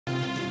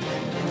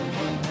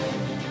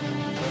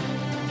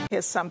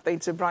Here's something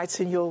to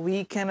brighten your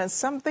weekend and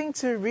something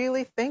to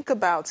really think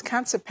about.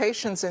 Cancer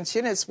patients in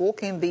Tunis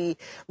walking the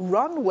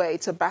runway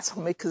to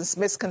battle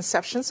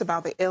misconceptions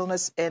about the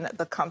illness in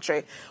the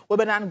country.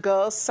 Women and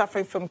girls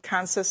suffering from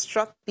cancer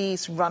strut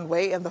these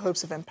runway in the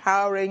hopes of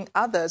empowering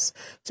others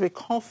to be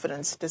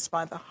confident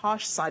despite the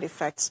harsh side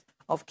effects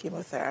of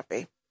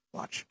chemotherapy.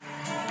 Watch.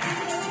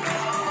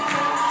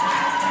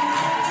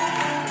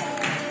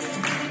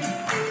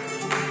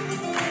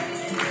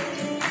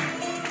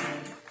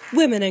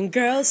 Women and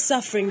girls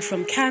suffering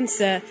from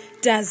cancer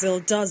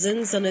dazzle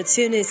dozens on a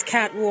Tunis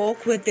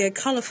catwalk with their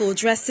colourful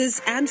dresses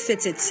and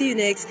fitted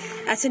tunics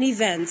at an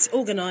event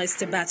organised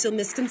to battle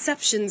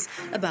misconceptions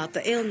about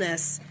the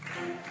illness.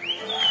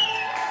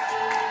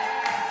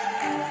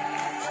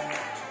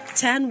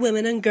 10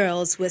 women and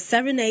girls were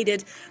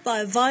serenaded by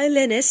a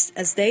violinist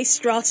as they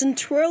strut and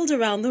twirled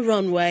around the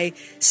runway,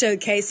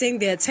 showcasing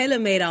their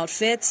tailor-made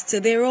outfits to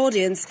their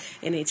audience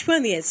in a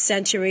 20th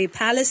century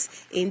palace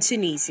in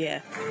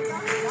Tunisia.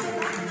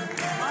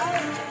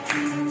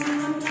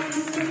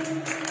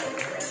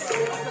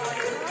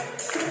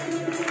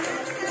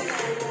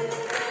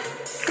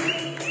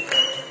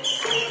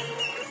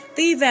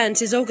 The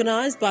event is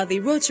organised by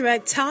the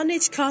Rotaract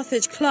Tarnich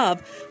Carthage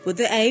Club with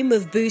the aim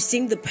of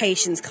boosting the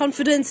patient's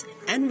confidence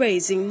and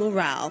raising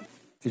morale.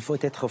 The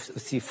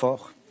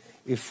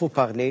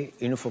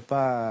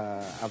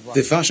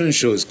fashion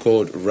show is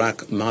called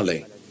Rak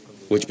Male,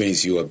 which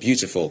means you are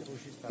beautiful.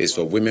 It's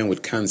for women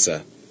with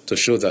cancer to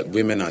show that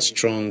women are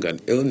strong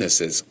and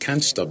illnesses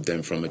can't stop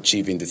them from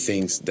achieving the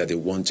things that they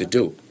want to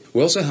do.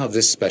 We also have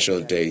this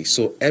special day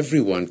so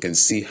everyone can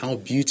see how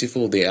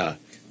beautiful they are,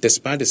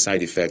 despite the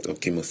side effect of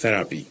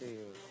chemotherapy.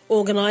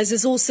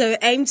 Organisers also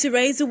aim to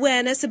raise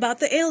awareness about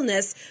the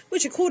illness,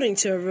 which, according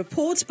to a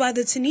report by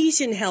the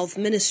Tunisian Health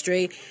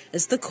Ministry,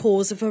 is the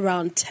cause of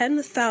around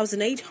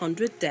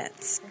 10,800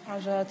 deaths.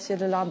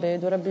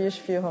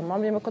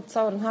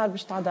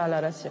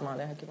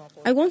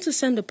 I want to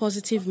send a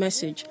positive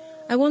message.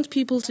 I want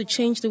people to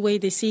change the way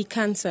they see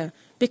cancer,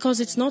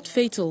 because it's not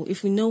fatal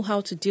if we know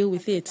how to deal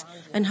with it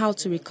and how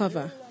to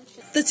recover.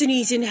 The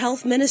Tunisian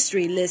Health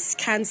Ministry lists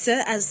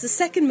cancer as the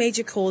second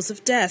major cause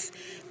of death,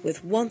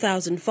 with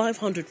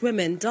 1,500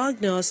 women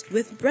diagnosed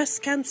with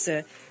breast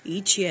cancer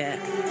each year.